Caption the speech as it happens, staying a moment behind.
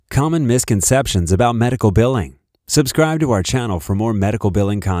Common misconceptions about medical billing. Subscribe to our channel for more medical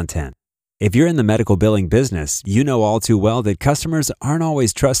billing content. If you're in the medical billing business, you know all too well that customers aren't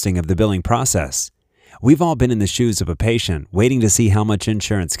always trusting of the billing process. We've all been in the shoes of a patient waiting to see how much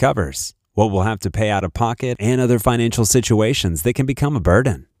insurance covers, what we'll have to pay out of pocket, and other financial situations that can become a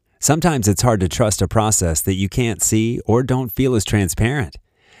burden. Sometimes it's hard to trust a process that you can't see or don't feel is transparent.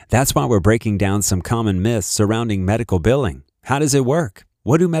 That's why we're breaking down some common myths surrounding medical billing. How does it work?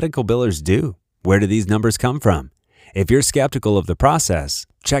 What do medical billers do? Where do these numbers come from? If you're skeptical of the process,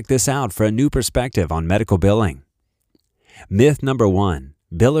 check this out for a new perspective on medical billing. Myth number 1.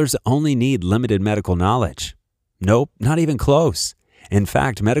 Billers only need limited medical knowledge. Nope, not even close. In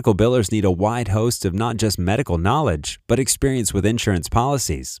fact, medical billers need a wide host of not just medical knowledge, but experience with insurance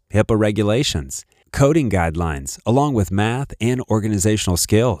policies, HIPAA regulations, coding guidelines, along with math and organizational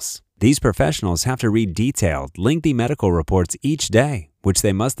skills. These professionals have to read detailed, lengthy medical reports each day, which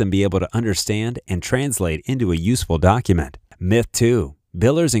they must then be able to understand and translate into a useful document. Myth 2.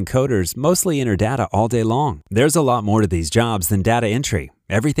 Billers and coders mostly enter data all day long. There's a lot more to these jobs than data entry.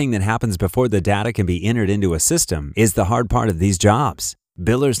 Everything that happens before the data can be entered into a system is the hard part of these jobs.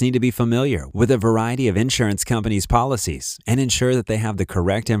 Billers need to be familiar with a variety of insurance companies' policies and ensure that they have the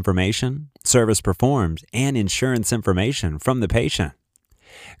correct information, service performed, and insurance information from the patient.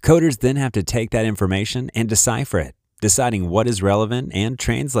 Coders then have to take that information and decipher it, deciding what is relevant and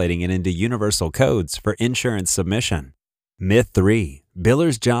translating it into universal codes for insurance submission. Myth 3.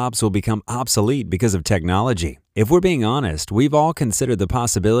 Billers' jobs will become obsolete because of technology. If we're being honest, we've all considered the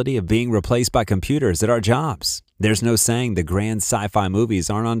possibility of being replaced by computers at our jobs. There's no saying the grand sci-fi movies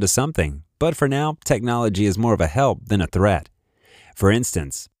aren't onto something, but for now, technology is more of a help than a threat. For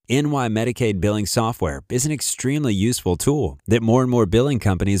instance, NY Medicaid billing software is an extremely useful tool that more and more billing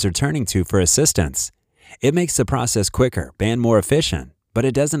companies are turning to for assistance. It makes the process quicker and more efficient, but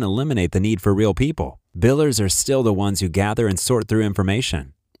it doesn't eliminate the need for real people. Billers are still the ones who gather and sort through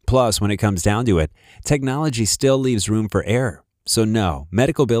information. Plus, when it comes down to it, technology still leaves room for error. So no,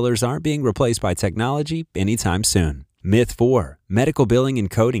 medical billers aren't being replaced by technology anytime soon. Myth 4. Medical billing and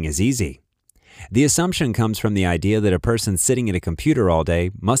coding is easy. The assumption comes from the idea that a person sitting at a computer all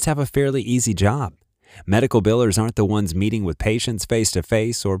day must have a fairly easy job. Medical billers aren't the ones meeting with patients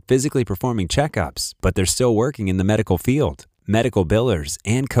face-to-face or physically performing checkups, but they're still working in the medical field. Medical billers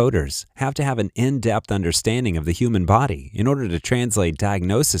and coders have to have an in-depth understanding of the human body in order to translate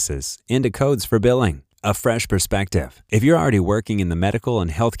diagnoses into codes for billing. A fresh perspective. If you're already working in the medical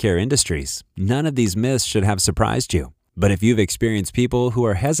and healthcare industries, none of these myths should have surprised you. But if you've experienced people who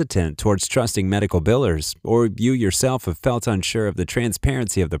are hesitant towards trusting medical billers, or you yourself have felt unsure of the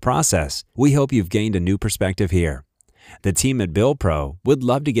transparency of the process, we hope you've gained a new perspective here. The team at BillPro would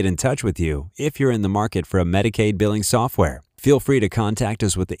love to get in touch with you if you're in the market for a Medicaid billing software. Feel free to contact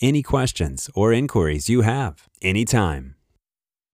us with any questions or inquiries you have anytime.